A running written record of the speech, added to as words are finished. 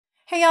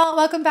Hey y'all,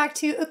 welcome back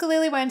to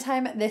Ukulele Wine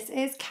Time. This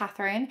is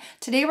Kathryn.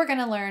 Today we're going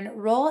to learn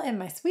Roll in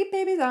My Sweet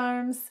Baby's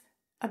Arms,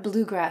 a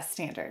bluegrass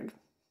standard.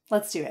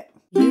 Let's do it.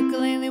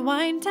 Ukulele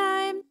Wine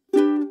Time.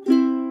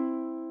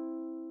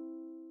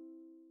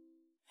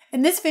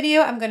 In this video,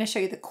 I'm going to show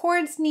you the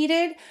chords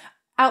needed,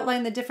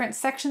 outline the different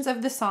sections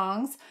of the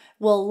songs.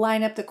 We'll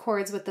line up the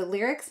chords with the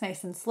lyrics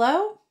nice and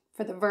slow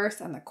for the verse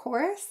and the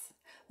chorus.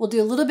 We'll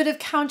do a little bit of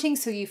counting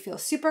so you feel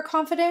super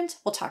confident.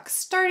 We'll talk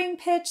starting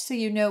pitch so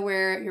you know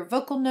where your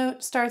vocal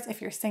note starts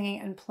if you're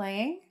singing and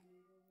playing.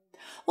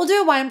 We'll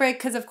do a wine break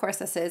because of course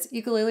this is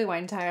ukulele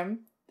wine time.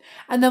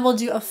 And then we'll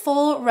do a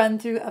full run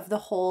through of the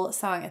whole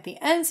song at the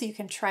end so you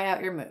can try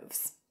out your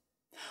moves.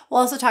 We'll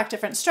also talk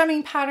different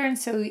strumming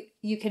patterns so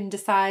you can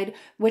decide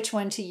which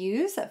one to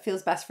use that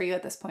feels best for you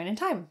at this point in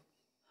time.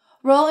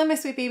 Roll in My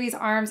Sweet Baby's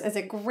Arms is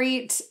a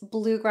great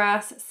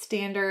bluegrass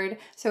standard.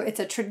 So it's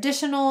a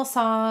traditional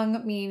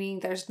song, meaning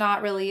there's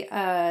not really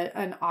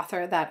an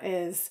author that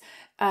is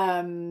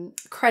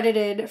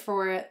credited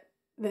for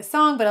this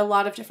song, but a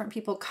lot of different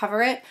people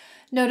cover it.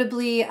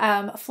 Notably,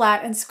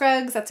 Flat and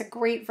Scruggs, that's a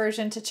great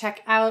version to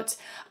check out.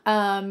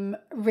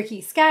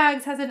 Ricky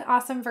Skaggs has an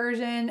awesome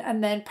version.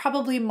 And then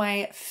probably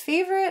my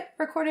favorite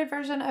recorded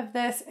version of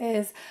this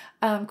is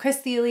Chris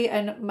Thile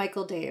and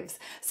Michael Daves.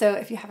 So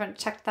if you haven't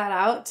checked that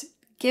out,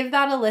 give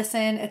that a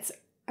listen. It's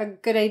a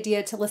good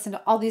idea to listen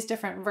to all these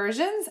different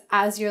versions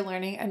as you're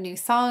learning a new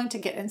song to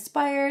get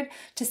inspired,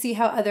 to see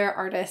how other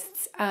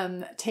artists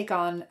take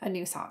on a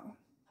new song.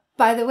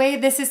 By the way,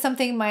 this is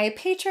something my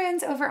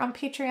patrons over on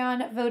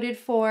Patreon voted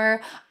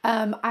for.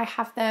 I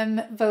have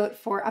them vote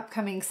for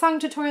upcoming song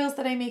tutorials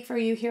that I make for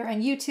you here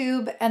on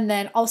YouTube, and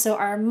then also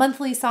our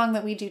monthly song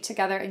that we do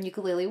together in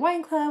Ukulele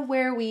Wine Club,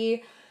 where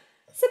we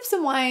sip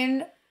some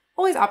wine,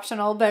 always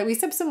optional, but we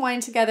sip some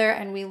wine together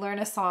and we learn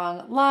a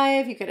song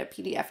live. You get a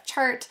PDF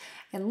chart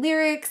and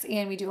lyrics,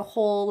 and we do a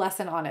whole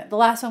lesson on it. The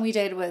last one we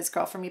did was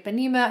Girl from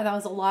Ipanema, and that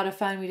was a lot of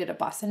fun. We did a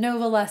bossa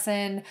nova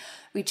lesson.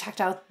 We checked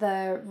out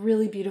the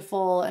really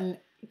beautiful and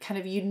kind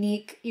of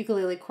unique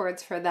ukulele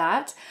chords for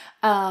that.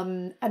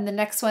 And the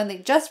next one they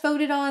just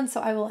voted on, so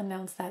I will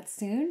announce that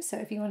soon. So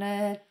if you're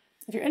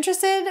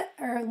interested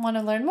or want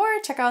to learn more,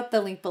 check out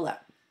the link below.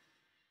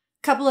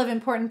 Couple of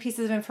important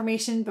pieces of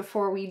information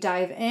before we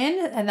dive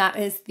in, and that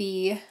is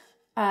the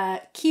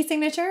key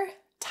signature,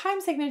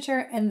 time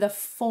signature, and the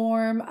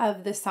form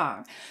of the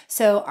song.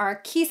 So our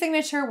key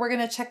signature, we're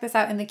going to check this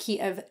out in the key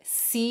of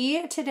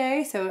C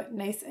today, so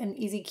nice and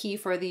easy key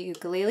for the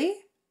ukulele.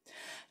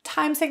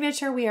 Time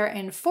signature, we are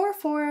in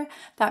 4/4.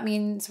 That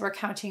means we're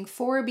counting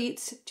 4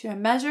 beats to a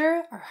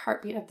measure. Our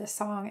heartbeat of the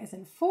song is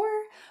in 4.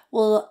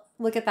 We'll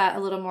look at that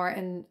a little more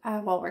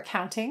while we're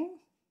counting.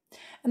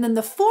 And then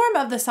the form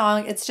of the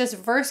song, it's just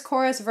verse,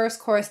 chorus,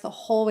 the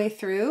whole way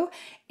through.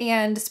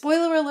 And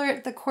spoiler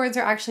alert, the chords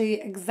are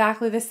actually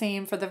exactly the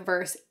same for the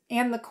verse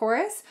and the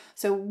chorus.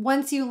 So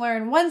once you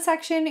learn one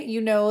section, you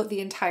know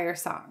the entire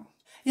song.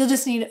 You'll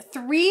just need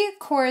 3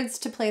 chords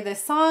to play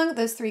this song.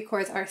 Those 3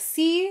 chords are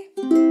C,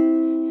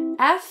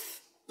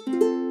 F,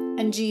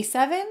 and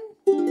G7.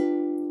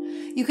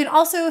 You can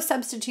also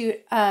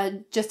substitute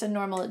just a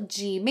normal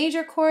G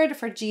major chord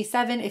for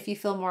G7 if you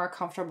feel more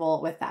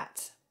comfortable with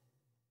that.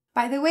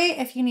 By the way,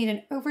 if you need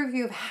an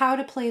overview of how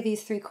to play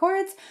these 3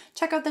 chords,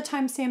 check out the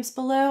timestamps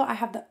below. I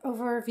have the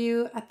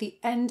overview at the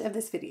end of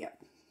this video.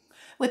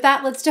 With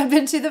that, let's jump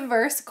into the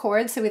verse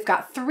chords. So we've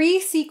got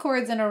 3 C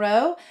chords in a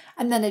row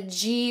and then a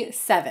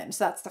G7.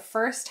 So that's the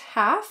first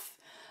half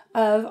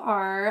of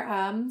our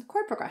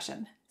chord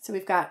progression. So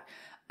we've got,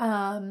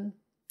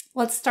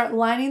 let's start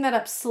lining that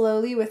up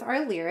slowly with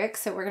our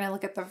lyrics. So we're going to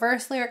look at the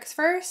verse lyrics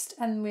first,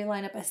 and we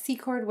line up a C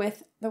chord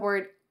with the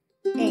word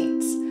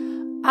ain't.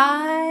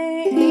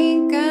 I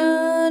ain't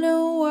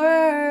gonna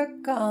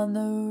work on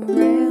the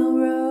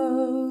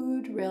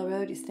railroad.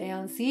 Railroad, you stay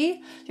on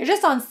C. You're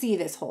just on C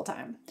this whole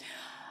time.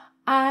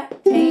 I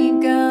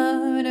ain't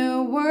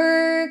gonna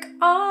work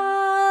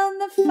on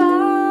the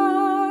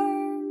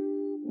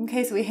farm.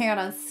 Okay, so we hang out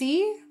on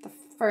C, the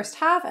first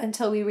half,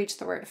 until we reach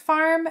the word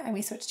farm, and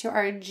we switch to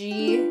our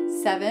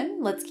G7.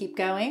 Let's keep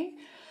going.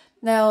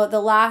 Now,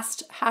 the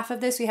last half of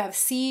this, we have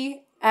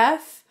C,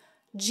 F,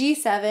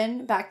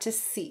 G7, back to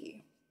C.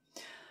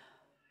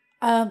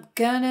 I'm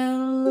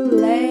gonna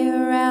lay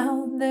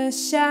around the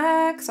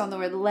shack. So on the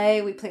word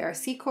lay, we play our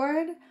C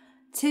chord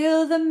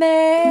till the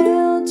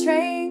mail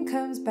train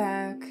comes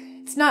back.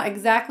 It's not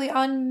exactly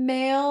on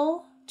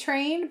mail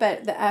train,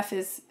 but the F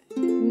is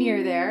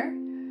near there.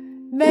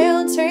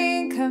 Mail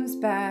train comes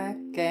back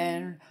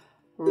and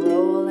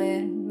roll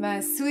in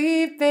my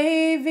sweet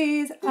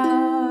baby's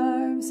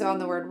arms. So on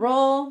the word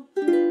roll,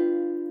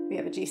 we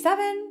have a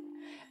G7.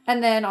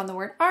 And then on the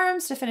word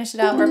arms, to finish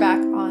it out, we're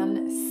back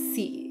on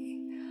C.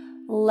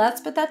 Let's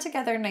put that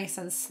together nice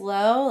and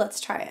slow.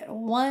 Let's try it.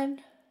 1,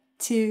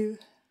 2,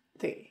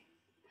 3.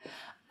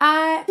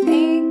 I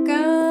ain't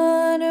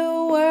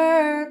gonna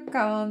work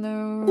on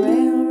the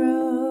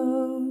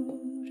railroad.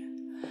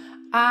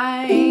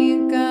 I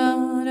ain't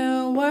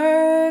gonna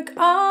work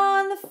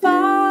on the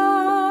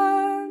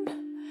farm.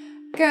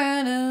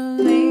 Gonna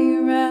lay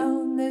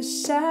around the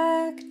shack.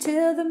 shack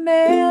till the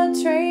mail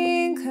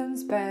train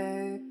comes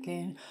back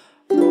and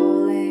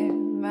roll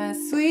in my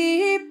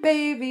sweet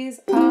baby's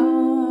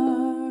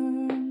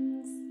arms.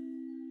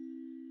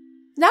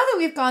 Now that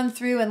we've gone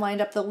through and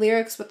lined up the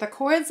lyrics with the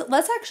chords,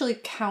 let's actually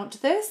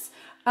count this.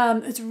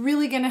 It's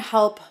really going to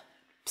help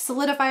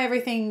solidify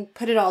everything,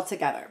 put it all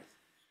together.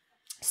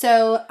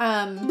 So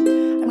I'm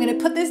going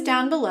to put this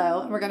down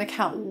below and we're going to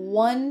count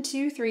 1,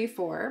 2, 3,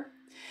 4.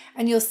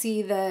 And you'll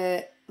see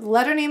the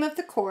letter name of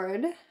the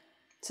chord.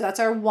 So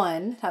that's our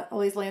 1. That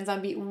always lands on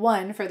beat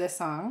 1 for this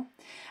song.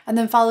 And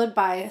then followed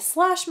by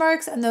slash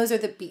marks, and those are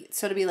the beats.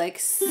 So it'll be like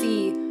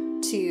C,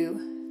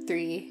 2,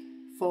 3,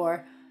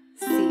 4,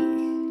 C,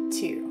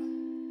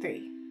 2,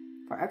 3,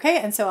 4. Okay,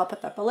 and so I'll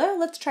put that below.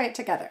 Let's try it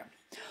together.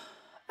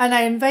 And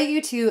I invite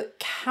you to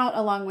count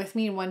along with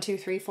me in 1, 2,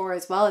 3, 4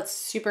 as well. It's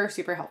super,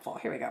 super helpful.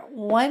 Here we go.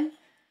 1,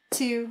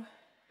 2,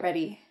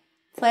 ready,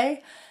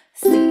 play.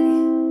 C,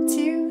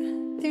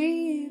 2,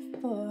 3,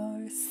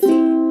 4, C,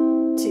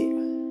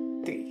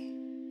 2, 3,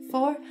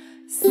 4,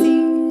 C,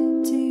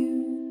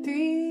 2,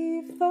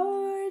 3,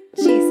 4,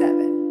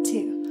 G7,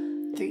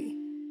 2, 3,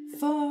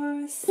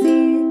 4, C,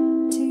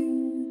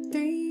 2,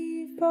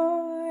 3,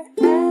 4, F,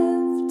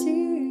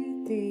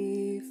 2,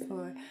 3,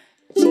 4,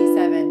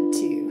 G7,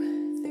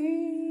 2,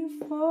 3,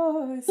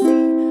 4, C,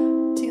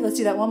 2. Let's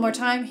do that one more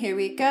time. Here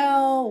we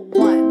go.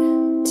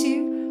 1,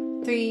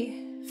 2,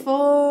 3,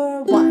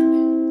 4,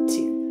 1,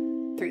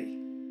 2, 3,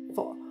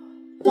 4,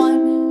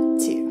 1,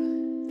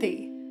 2,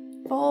 3,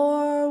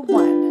 4,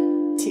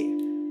 1,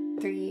 2,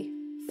 3,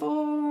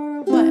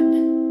 4,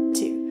 1,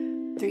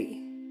 2, 3,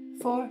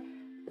 4,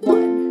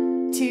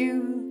 1,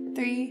 2,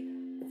 3,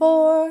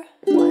 4,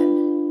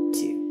 1,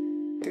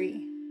 2,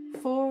 3,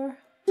 4,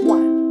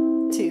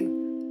 1,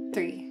 2,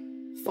 3,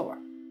 4.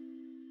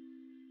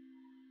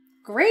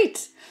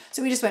 Great.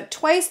 So we just went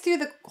twice through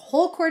the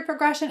whole chord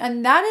progression,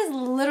 and that is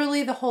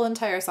literally the whole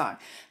entire song.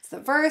 It's the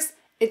verse,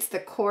 it's the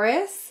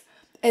chorus,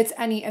 it's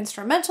any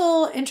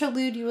instrumental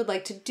interlude you would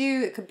like to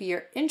do. It could be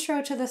your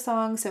intro to the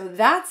song. So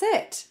that's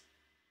it.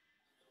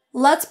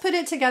 Let's put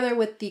it together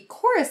with the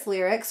chorus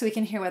lyrics so we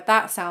can hear what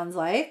that sounds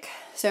like.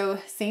 So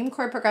same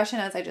chord progression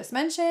as I just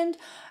mentioned.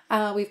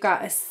 We've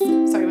got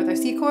starting with our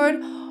C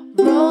chord.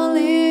 Roll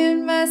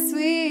in my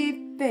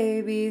sweet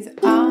baby's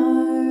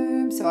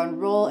arms. So on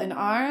roll in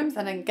arms,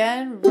 and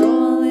again,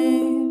 roll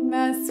in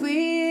my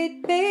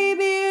sweet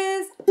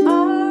baby's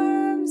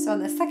arms. So on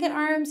the second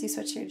arms, you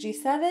switch to your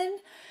G7.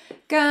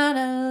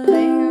 Gonna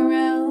lay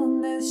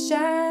around this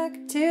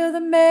shack till the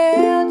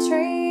mail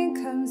train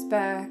comes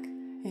back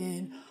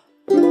and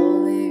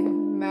roll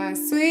in my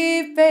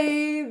sweet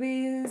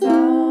baby's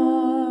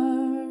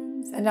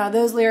arms. And now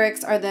those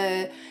lyrics are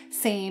the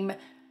same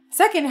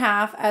second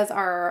half as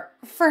our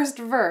first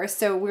verse,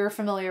 so we're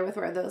familiar with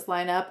where those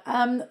line up.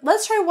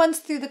 Let's try once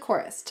through the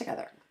chorus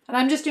together. And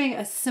I'm just doing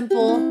a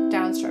simple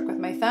downstroke with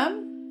my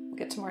thumb. We'll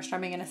get to more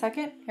strumming in a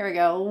second. Here we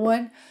go.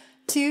 1,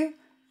 2,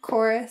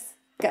 chorus,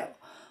 go.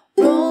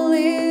 Roll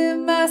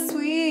in my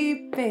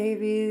sweet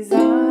baby's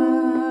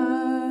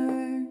arms.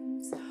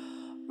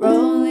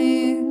 Roll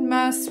in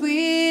my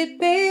sweet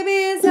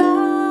baby's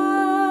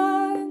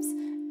arms.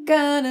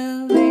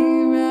 Gonna lay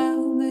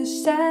around the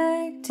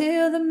shack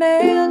till the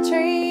mail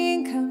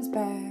train comes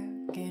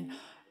back and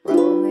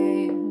roll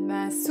in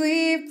my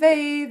sweet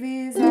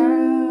baby's arms.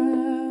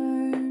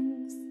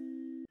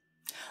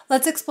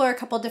 Let's explore a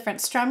couple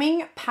different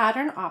strumming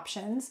pattern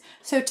options.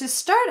 So to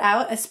start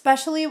out,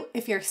 especially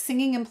if you're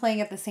singing and playing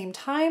at the same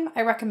time,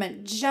 I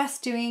recommend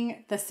just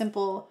doing the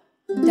simple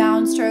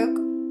downstroke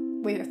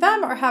with your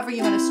thumb or however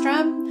you want to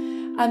strum,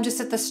 just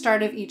at the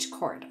start of each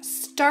chord.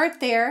 Start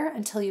there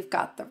until you've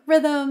got the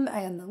rhythm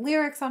and the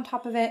lyrics on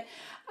top of it.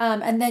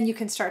 And then you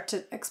can start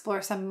to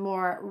explore some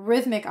more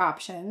rhythmic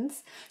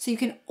options. So you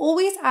can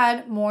always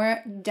add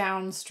more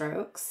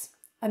downstrokes,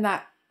 and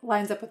that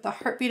lines up with the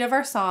heartbeat of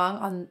our song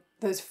on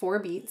those 4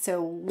 beats. So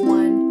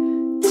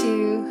 1,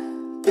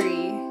 2,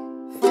 3,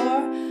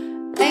 4.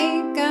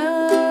 Ain't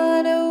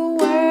gonna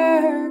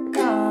work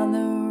on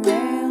the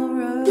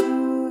railroad.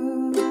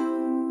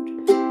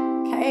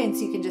 Okay, and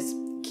so you can just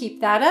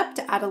keep that up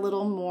to add a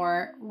little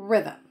more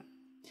rhythm.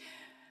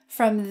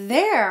 From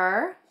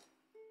there,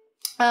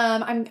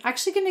 I'm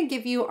actually going to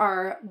give you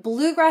our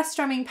bluegrass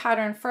strumming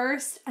pattern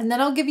first, and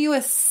then I'll give you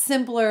a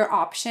simpler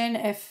option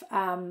if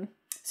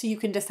so you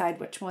can decide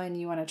which one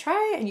you want to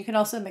try, and you can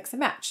also mix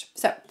and match.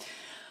 So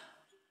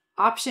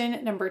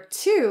option number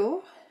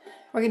 2,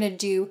 we're going to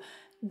do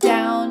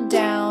down,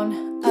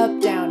 down, up,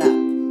 down, up.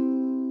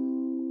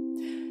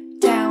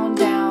 Down,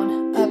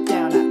 down, up,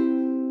 down,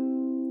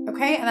 up.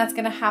 Okay, and that's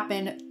going to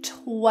happen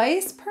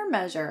twice per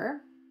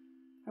measure.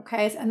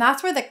 Okay, and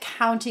that's where the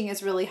counting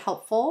is really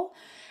helpful.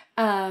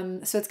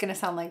 So it's going to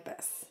sound like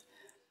this.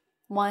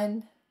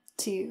 1,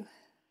 2,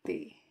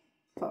 3,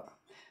 4.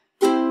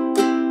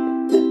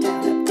 Up,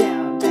 down, up,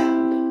 down,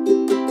 down.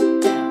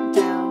 Down,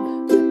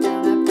 down, up,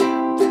 down, up,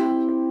 down,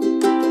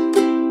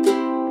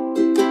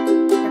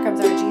 down. Here comes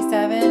our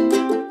G7.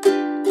 Up,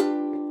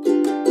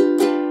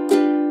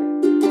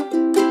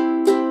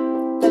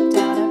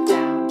 down, up,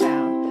 down,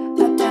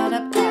 down. Up,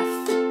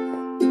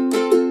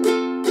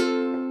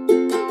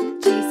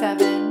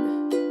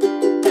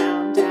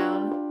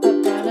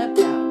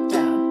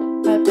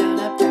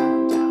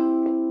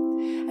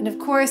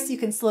 you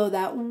can slow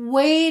that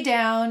way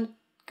down,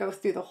 go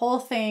through the whole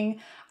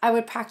thing. I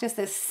would practice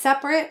this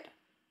separate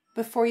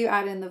before you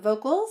add in the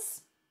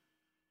vocals.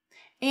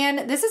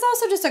 And this is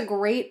also just a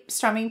great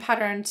strumming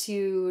pattern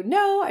to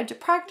know and to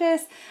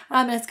practice.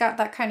 And it's got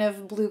that kind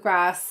of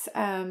bluegrass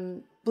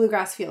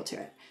feel to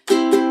it.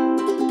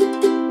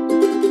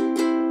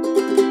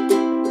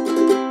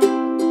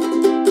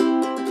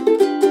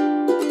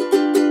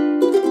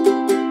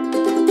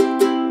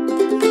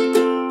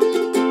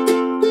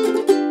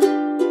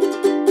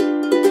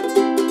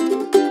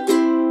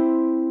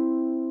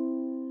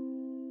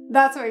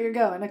 That's where you're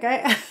going,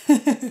 okay?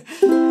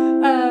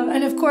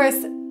 And of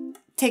course,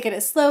 take it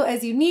as slow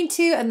as you need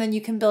to, and then you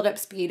can build up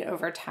speed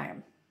over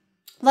time.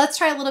 Let's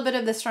try a little bit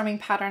of the strumming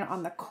pattern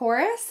on the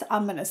chorus.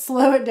 I'm gonna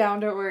slow it down,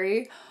 don't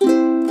worry.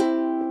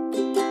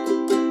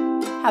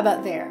 How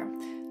about there?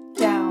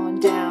 Down,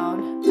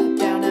 down, up,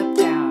 down, up,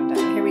 down,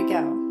 down. Here we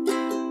go.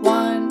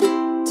 1,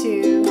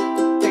 2,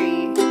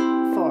 3,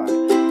 4.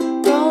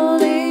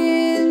 Roll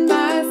in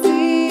my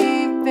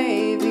sweet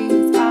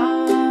baby's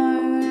arms.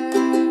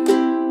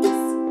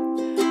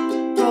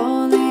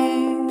 Roll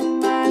in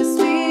my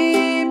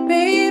sweet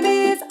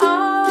baby's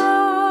arms.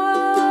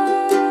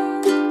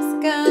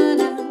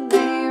 Gonna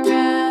lay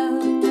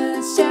around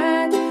the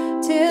shack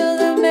till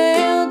the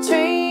mail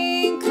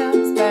train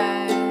comes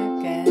back.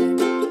 And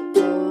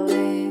roll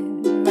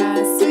in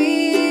my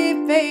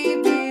sweet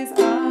baby's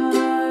arms.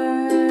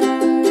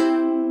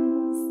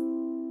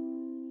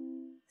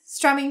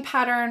 Strumming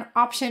pattern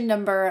option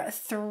number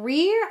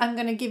 3. I'm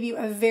going to give you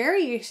a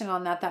variation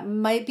on that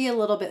might be a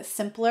little bit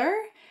simpler.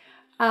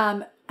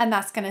 And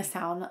that's going to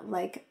sound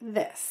like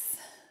this.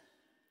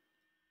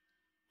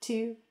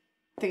 2,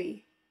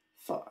 3,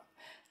 4.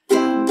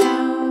 Down,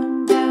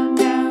 down, down,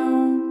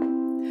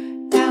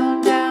 down.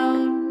 Down,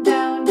 down,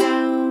 down,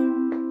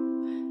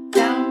 down.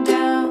 Down,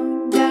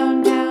 down,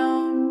 down,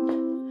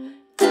 down.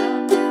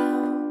 Down,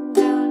 down,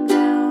 down,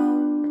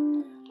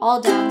 down.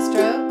 All down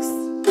strokes.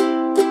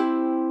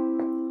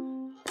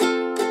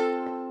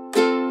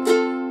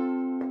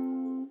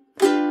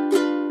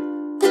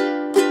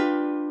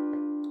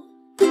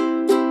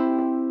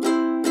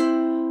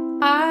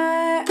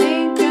 I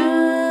ain't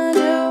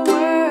gonna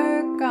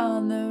work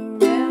on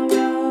the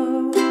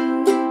railroad.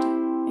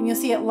 And you'll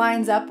see it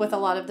lines up with a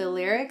lot of the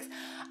lyrics.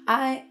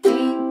 I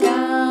ain't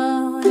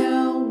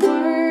gonna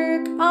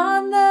work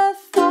on the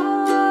farm.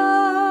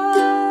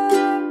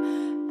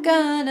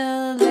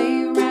 Gonna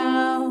lay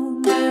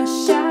round the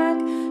shack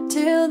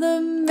till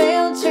the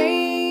mail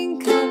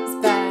train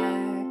comes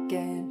back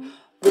and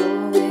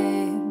roll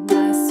in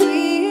my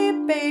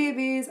sweet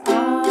baby's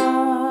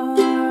arms.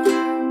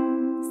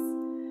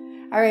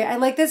 All right, I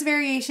like this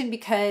variation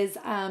because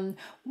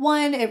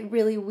one, it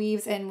really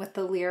weaves in with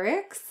the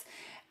lyrics.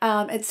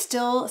 It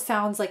still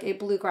sounds like a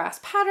bluegrass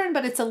pattern,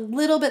 but it's a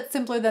little bit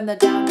simpler than the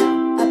down,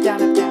 down, up,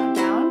 down, up, down,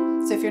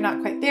 down. So if you're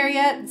not quite there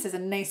yet, this is a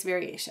nice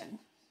variation.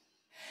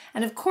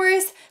 And of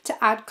course,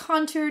 to add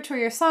contour to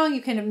your song,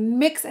 you can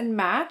mix and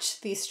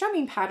match these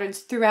strumming patterns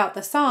throughout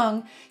the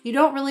song. You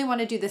don't really want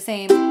to do the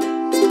same,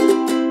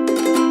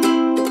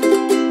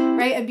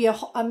 right? It'd be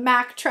a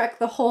Mack truck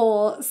the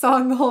whole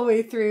song the whole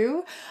way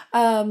through.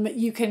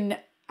 You can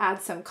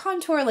add some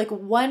contour, like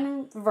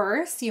one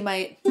verse, you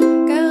might,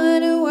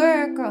 gonna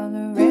work on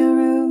the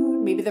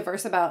railroad. Maybe the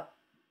verse about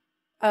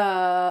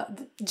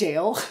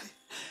jail.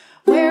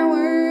 Where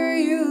were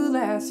you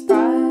last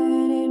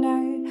Friday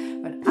night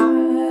when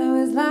I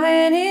was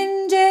lying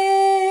in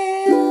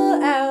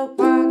jail, out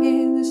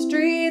walking the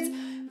streets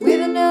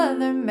with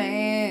another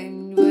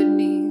man?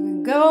 Wouldn't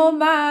even go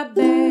my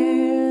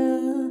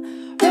bail.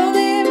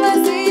 Rolling my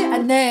seat.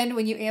 And then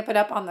when you amp it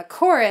up on the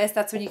chorus,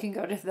 that's when you can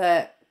go to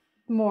the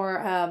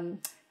more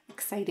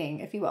exciting,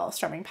 if you will,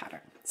 strumming pattern.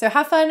 So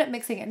have fun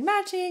mixing and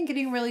matching,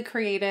 getting really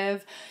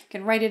creative. You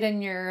can write it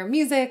in your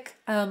music.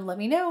 Let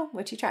me know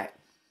what you try.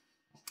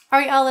 All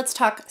right, y'all, let's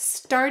talk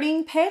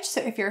starting pitch. So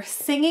if you're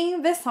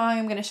singing this song,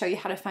 I'm going to show you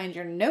how to find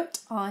your note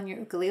on your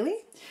ukulele.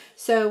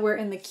 So we're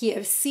in the key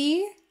of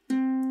C.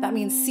 That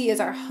means C is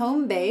our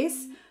home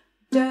bass.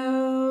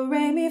 Do,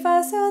 re, mi,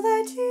 fa, sol,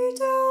 la, ti,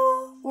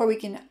 do. Or we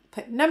can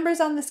put numbers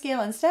on the scale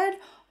instead.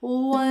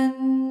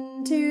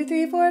 1, 2,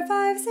 3, 4,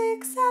 5,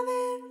 6, 7,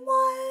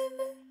 1.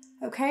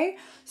 Okay,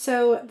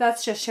 so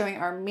that's just showing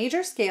our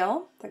major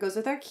scale that goes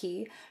with our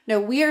key. Now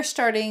we are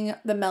starting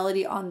the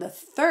melody on the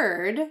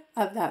third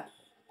of that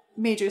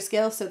major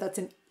scale, so that's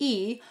an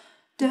E.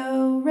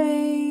 Do,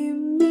 re,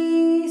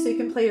 mi. So you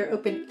can play your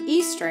open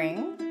E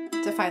string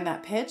to find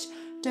that pitch.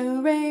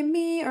 Do, re,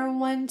 mi, or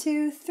 1,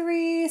 2,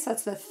 3. So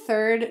that's the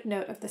third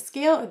note of the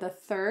scale, or the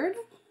third.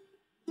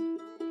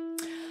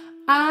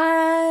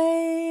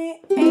 I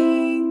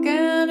ain't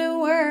gonna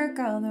work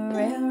on the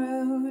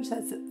railroad. So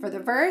that's it for the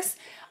verse.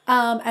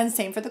 And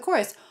same for the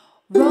chorus.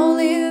 Roll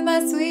in my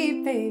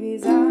sweet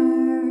baby's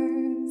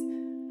arms.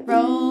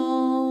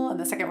 Roll. And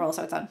the second roll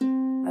starts on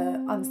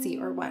on C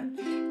or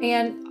 1.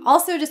 And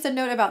also just a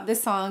note about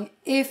this song,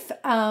 if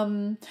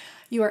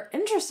you are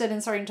interested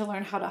in starting to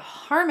learn how to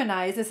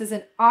harmonize, this is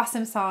an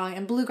awesome song,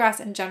 and bluegrass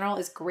in general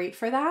is great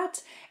for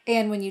that.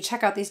 And when you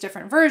check out these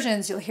different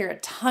versions, you'll hear a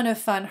ton of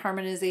fun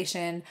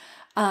harmonization.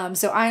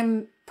 So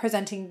I'm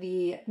presenting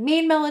the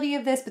main melody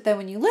of this, but then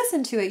when you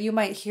listen to it, you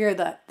might hear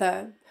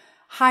the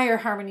higher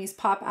harmonies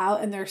pop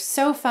out, and they're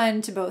so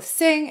fun to both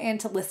sing and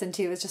to listen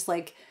to. It's just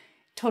like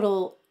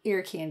total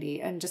ear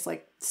candy and just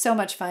like so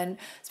much fun,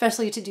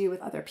 especially to do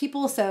with other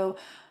people. So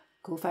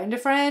go find a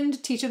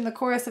friend, teach them the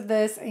chorus of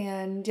this,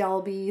 and y'all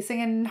will be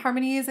singing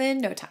harmonies in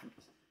no time.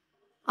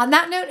 On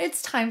that note,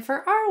 it's time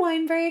for our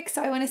wine break.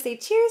 So I want to say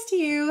cheers to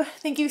you.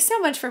 Thank you so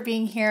much for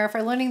being here,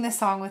 for learning this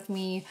song with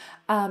me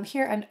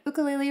here on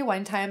Ukulele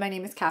Wine Time. My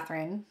name is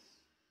Kathryn.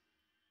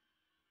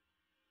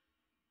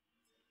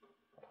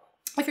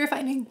 If you're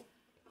finding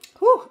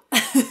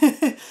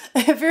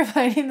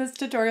this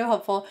tutorial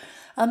helpful,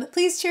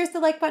 please cheers the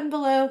like button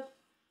below.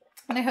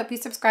 And I hope you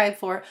subscribe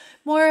for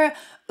more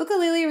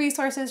ukulele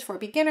resources for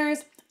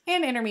beginners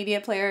and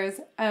intermediate players.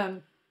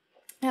 I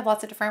have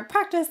lots of different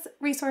practice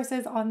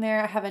resources on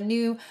there. I have a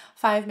new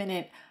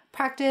 5-minute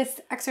practice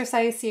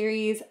exercise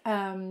series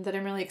that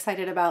I'm really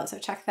excited about, so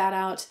check that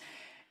out.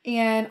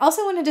 And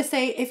also wanted to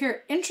say, if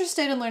you're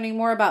interested in learning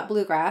more about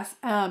bluegrass,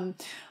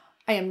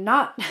 I am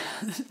not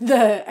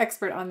the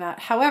expert on that.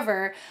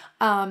 However,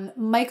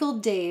 Michael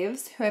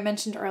Daves, who I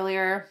mentioned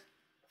earlier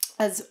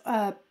as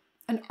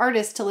an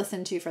artist to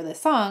listen to for this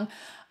song,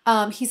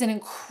 he's an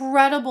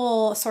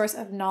incredible source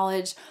of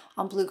knowledge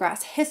on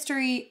bluegrass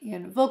history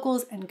and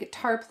vocals and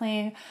guitar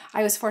playing.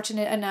 I was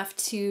fortunate enough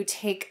to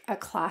take a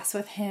class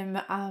with him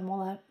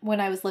when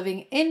I was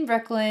living in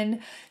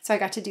Brooklyn. So I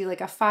got to do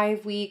like a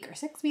 5-week or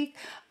 6-week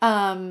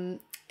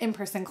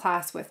in-person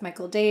class with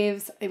Michael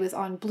Daves. It was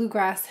on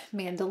bluegrass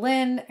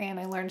mandolin, and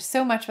I learned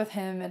so much with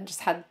him and just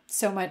had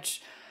so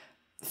much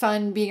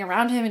fun being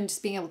around him and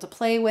just being able to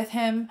play with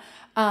him.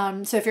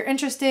 So if you're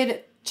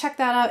interested, check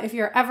that out. If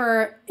you're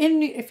ever in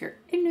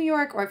New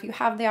York, or if you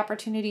have the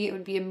opportunity, it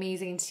would be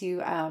amazing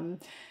to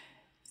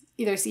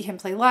either see him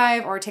play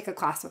live or take a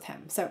class with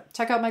him. So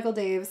check out Michael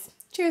Daves.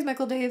 Cheers,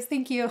 Michael Daves.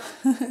 Thank you.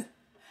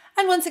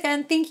 And once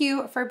again, thank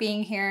you for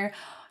being here.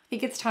 I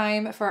think it's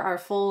time for our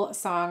full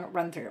song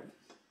run through.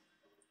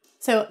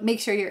 So make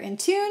sure you're in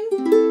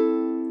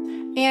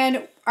tune.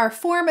 And our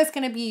form is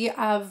going to be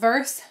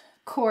verse,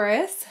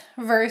 chorus,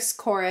 verse,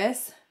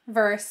 chorus,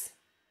 verse,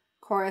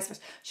 chorus.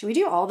 Should we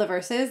do all the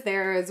verses?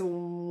 There's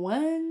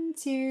 1,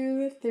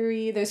 2,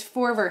 3. There's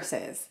 4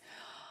 verses.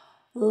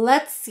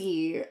 Let's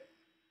see.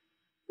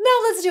 No,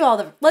 let's do all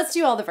the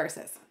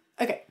verses.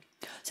 Okay.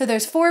 So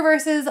there's 4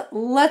 verses.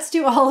 Let's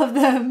do all of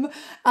them.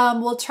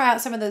 We'll try out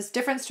some of those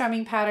different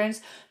strumming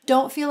patterns.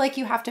 Don't feel like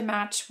you have to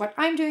match what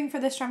I'm doing for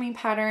the strumming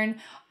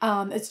pattern.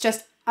 It's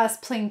just us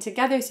playing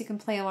together, so you can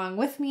play along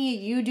with me.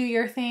 You do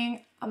your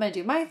thing. I'm going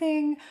to do my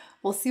thing.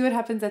 We'll see what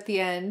happens at the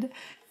end.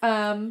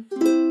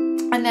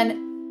 And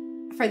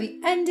then for the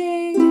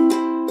ending,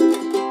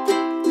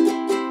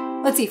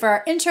 let's see, for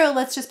our intro,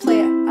 let's just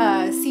play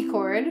a C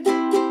chord.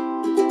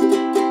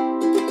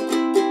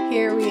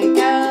 Here we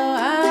go.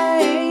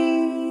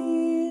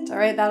 All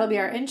right, that'll be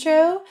our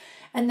intro.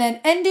 And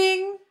then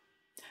ending,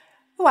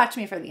 watch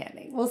me for the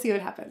ending. We'll see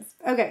what happens.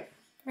 Okay,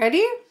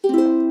 ready? A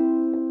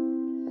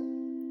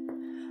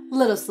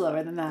little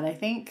slower than that, I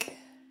think.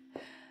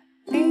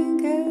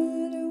 Ain't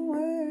gonna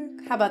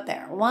work. How about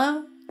there?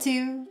 1,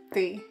 2,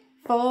 3,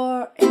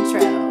 4,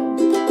 intro.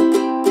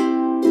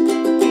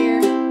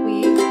 Here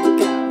we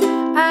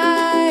go.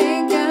 I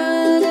ain't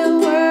gonna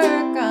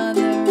work on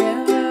the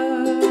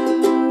railroad.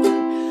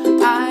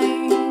 I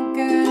ain't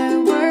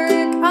gonna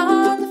work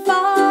on the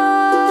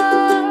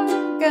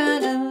farm.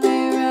 Gonna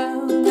lay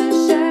around the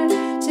shed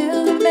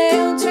till the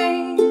mail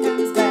train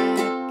comes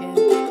back and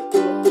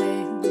roll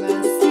in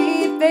my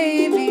sweet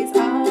baby's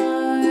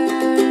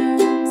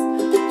arms.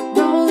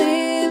 Roll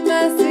in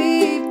my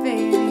sweet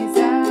baby's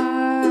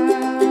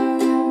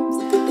arms.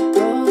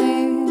 Roll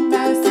in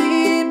my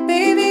sweet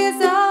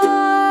baby's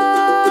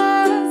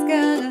arms.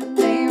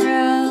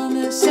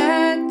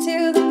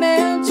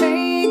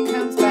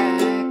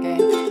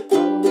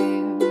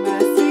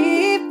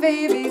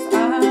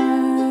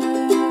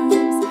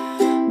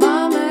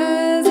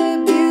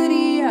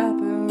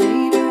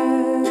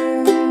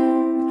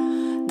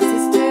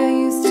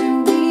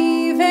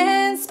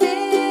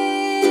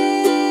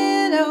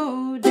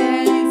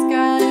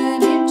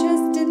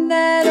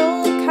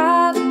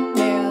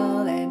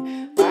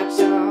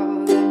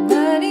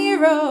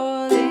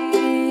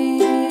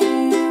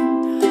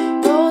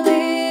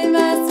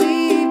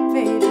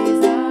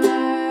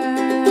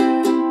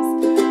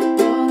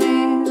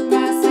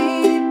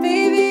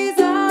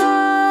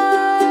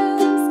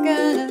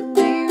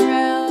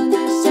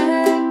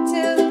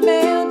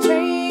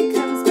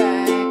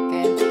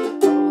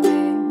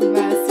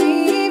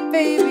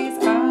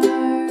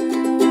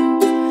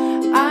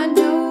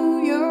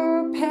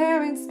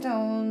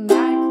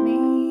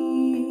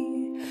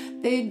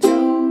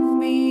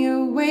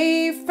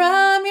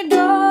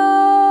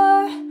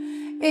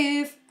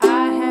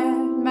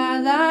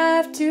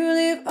 have to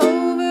live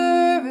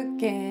over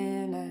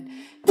again.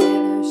 I'd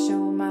never show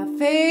my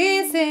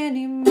face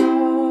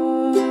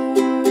anymore.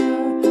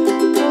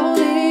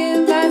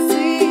 Rolling my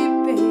sweet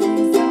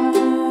baby's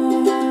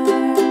arms,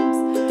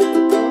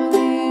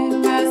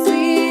 rolling my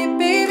sweet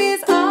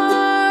baby's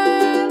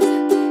arms.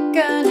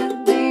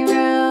 Gonna lay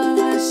round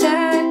the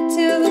shack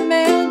till the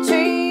mail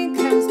train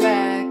comes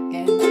back,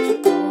 and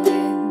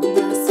rolling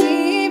my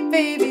sweet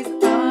baby's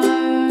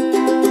arms.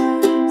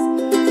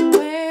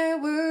 Where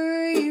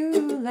were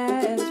you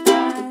last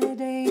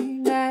Friday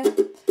night?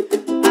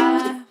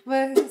 I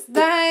was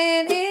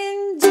lying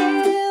in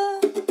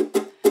jail,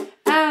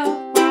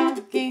 out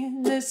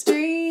walking the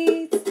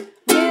streets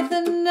with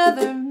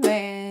another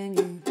man.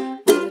 You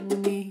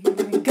wouldn't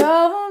even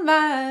call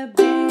my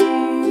bail.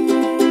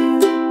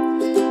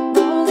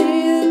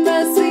 Rolling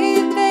my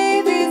sweet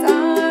baby's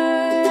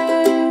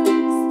arms,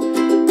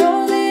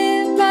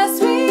 rolling my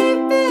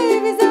sweet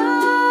baby's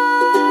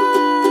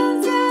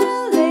arms.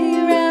 Gonna lay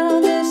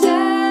around the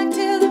shack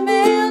till the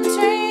mail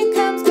train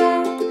comes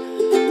back,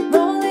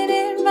 rolling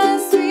in my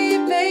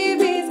sweet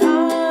baby's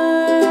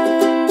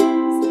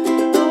arms,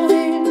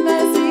 rolling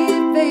my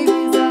sweet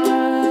baby's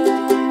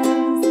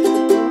arms,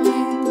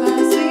 rolling my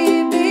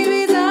sweet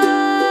baby's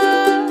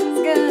arms.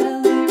 Gonna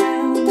lay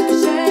around the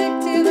shack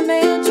till the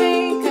mail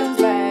train comes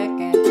back,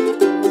 and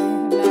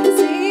rolling my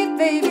sweet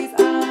baby's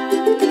arms.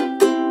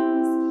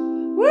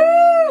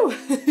 Woo!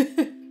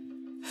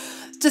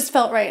 Just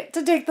felt right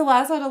to take the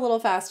last one a little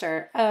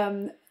faster.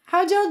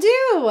 How'd y'all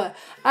do?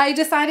 I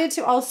decided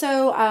to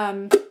also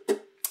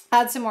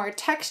add some more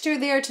texture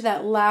there to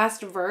that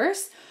last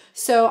verse.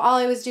 So all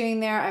I was doing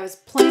there, I was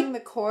playing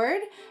the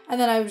chord, and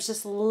then I was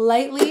just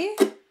lightly,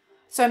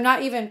 so I'm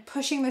not even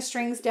pushing the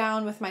strings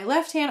down with my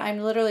left hand. I'm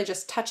literally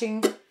just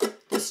touching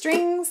the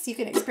strings. You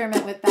can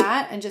experiment with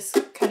that and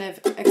just kind of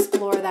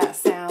explore that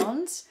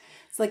sound.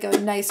 It's like a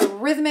nice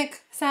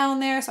rhythmic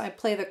sound there. So I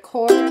play the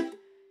chord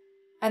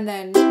and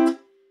then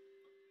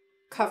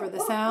cover the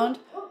sound.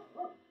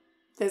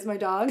 There's my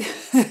dog.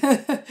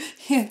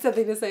 He had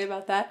something to say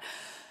about that.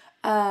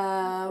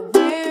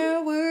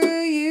 Where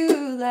were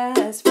you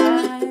last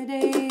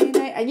Friday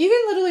night? And you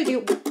can literally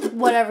do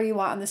whatever you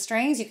want on the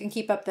strings. You can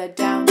keep up the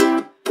down,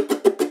 down.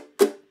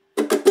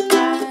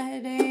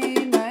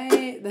 Friday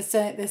night. The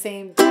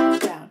same down,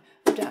 down,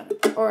 down.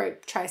 Or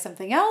try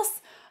something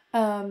else.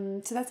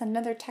 So that's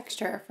another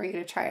texture for you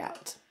to try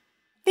out.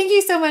 Thank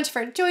you so much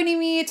for joining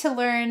me to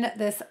learn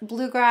this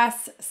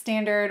bluegrass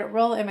standard,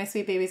 Roll in My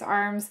Sweet Baby's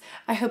Arms.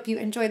 I hope you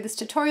enjoyed this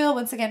tutorial.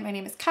 Once again, my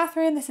name is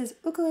Kathryn. This is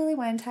Ukulele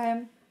Wine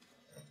Time.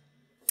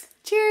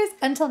 Cheers,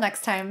 until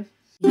next time.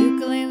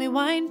 Ukulele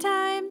Wine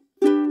Time.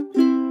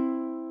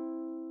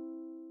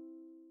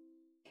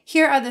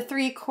 Here are the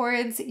 3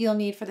 chords you'll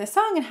need for this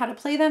song and how to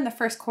play them. The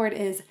first chord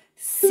is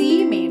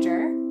C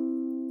major.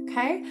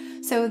 Okay,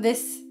 so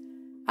this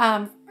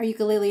our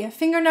ukulele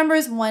finger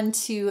numbers 1,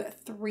 2,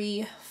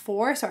 3,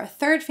 4. So our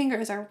third finger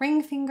is our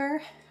ring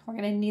finger. We're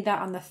going to need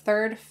that on the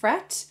 3rd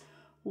fret.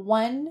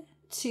 1,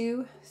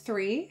 2,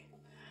 3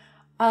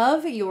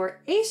 of your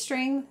A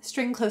string,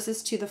 string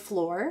closest to the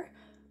floor,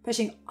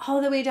 pushing all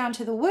the way down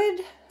to the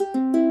wood.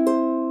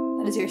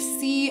 That is your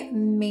C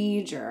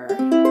major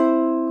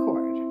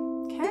chord.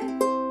 Okay.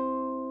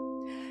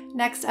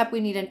 Next up, we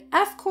need an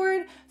F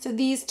chord. So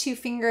these 2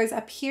 fingers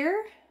up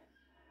here.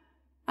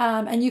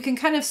 And you can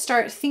kind of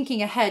start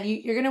thinking ahead.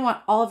 You're going to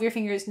want all of your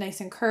fingers nice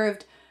and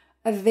curved,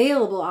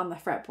 available on the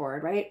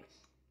fretboard, right?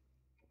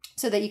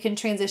 So that you can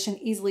transition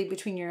easily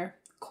between your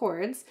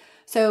chords.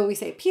 So we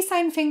say peace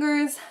sign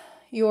fingers.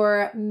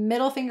 Your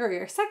middle finger or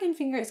your second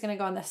finger is going to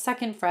go on the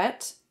 2nd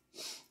fret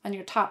on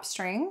your top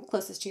string,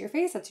 closest to your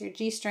face. That's your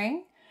G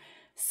string.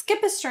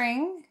 Skip a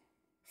string,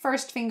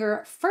 first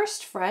finger,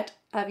 1st fret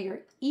of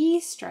your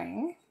E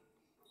string.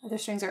 Other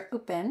strings are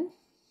open.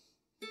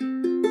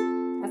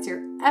 That's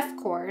your F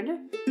chord. Okay,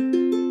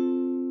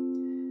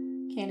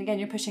 and again,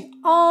 you're pushing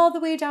all the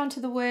way down to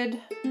the wood.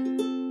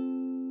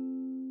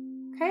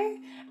 Okay,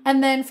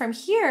 and then from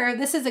here,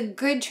 this is a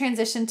good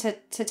transition to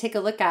take a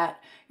look at.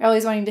 You're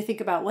always wanting to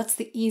think about what's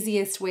the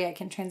easiest way I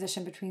can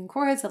transition between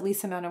chords, the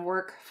least amount of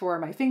work for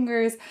my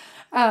fingers.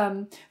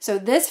 So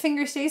this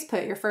finger stays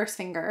put, your 1st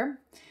finger,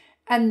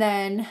 and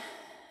then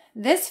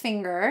this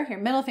finger, your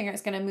middle finger,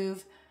 is going to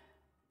move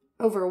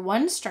over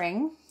 1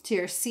 string to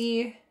your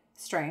C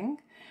string.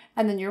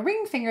 And then your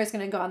ring finger is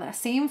going to go on that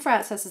same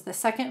fret. So this is the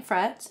 2nd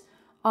fret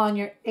on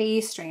your A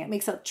string. It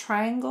makes a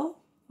triangle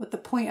with the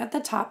point at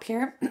the top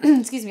here,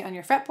 excuse me, on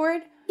your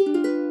fretboard.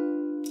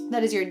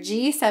 That is your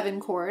G7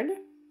 chord.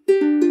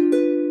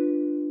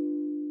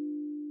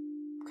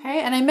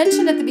 Okay, and I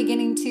mentioned at the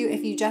beginning too,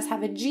 if you just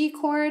have a G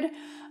chord,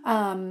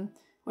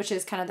 which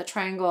is kind of the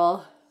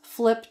triangle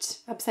flipped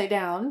upside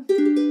down,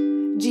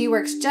 G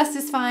works just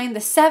as fine.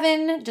 The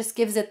 7 just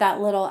gives it that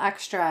little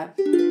extra.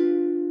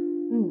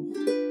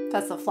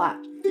 That's the flat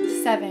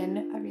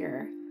 7 of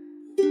your,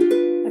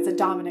 that's a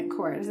dominant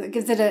chord. So it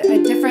gives it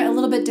a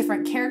little bit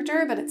different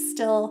character, but it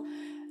still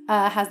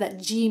has that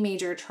G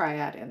major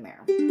triad in there.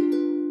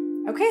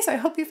 Okay, so I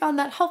hope you found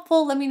that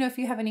helpful. Let me know if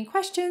you have any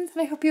questions,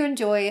 and I hope you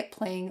enjoy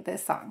playing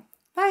this song.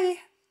 Bye!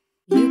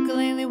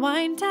 Ukulele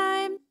wine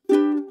time!